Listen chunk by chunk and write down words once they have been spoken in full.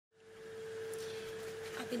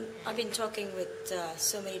I've been talking with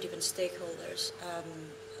so many different stakeholders,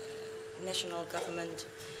 national government,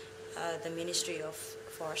 the Ministry of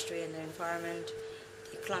Forestry and the Environment,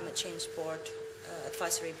 the Climate Change Board,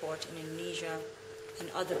 Advisory Board in Indonesia, and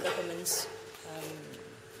other governments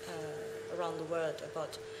around the world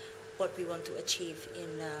about what we want to achieve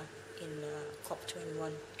in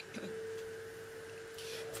COP21.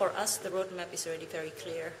 For us, the roadmap is already very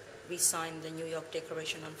clear. We signed the New York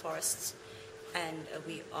Declaration on Forests, and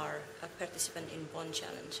we are a participant in Bonn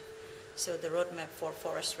Challenge. So the roadmap for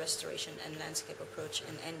forest restoration and landscape approach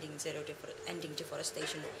and ending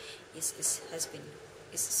deforestation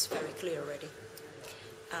is very clear already.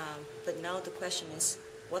 But now the question is,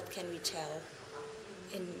 what can we tell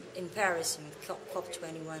in Paris in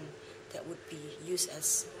COP21 that would be used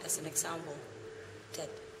as an example that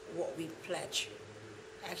what we pledge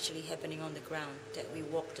actually happening on the ground, that we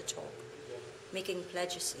walk the talk. Making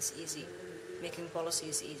pledges is easy. Making policy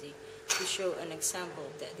is easy. To show an example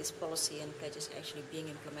that this policy and pledges actually being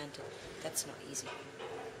implemented, that's not easy.